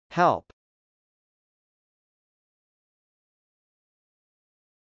Help.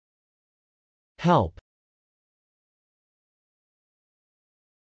 Help.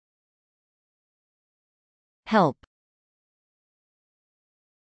 Help.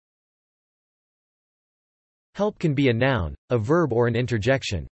 Help can be a noun, a verb or an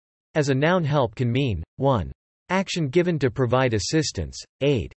interjection. As a noun, help can mean 1. Action given to provide assistance,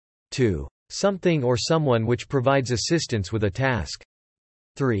 aid. 2. Something or someone which provides assistance with a task.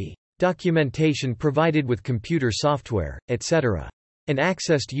 3. Documentation provided with computer software, etc. And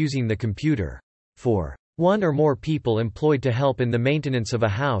accessed using the computer. 4. One or more people employed to help in the maintenance of a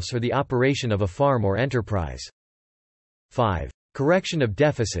house or the operation of a farm or enterprise. 5. Correction of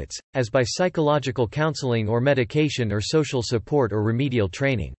deficits, as by psychological counseling or medication or social support or remedial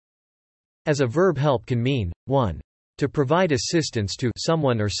training. As a verb, help can mean 1. To provide assistance to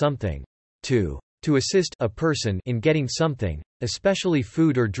someone or something. 2. To assist a person in getting something, especially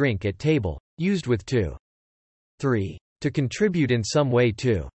food or drink at table, used with to. 3. To contribute in some way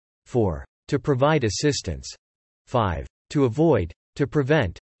to. 4. To provide assistance. 5. To avoid, to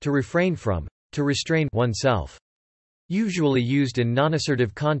prevent, to refrain from, to restrain oneself. Usually used in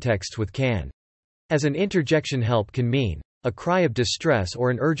non-assertive contexts with can. As an interjection, help can mean a cry of distress or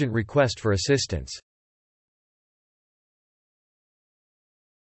an urgent request for assistance.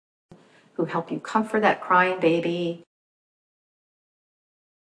 Who help you comfort that crying baby,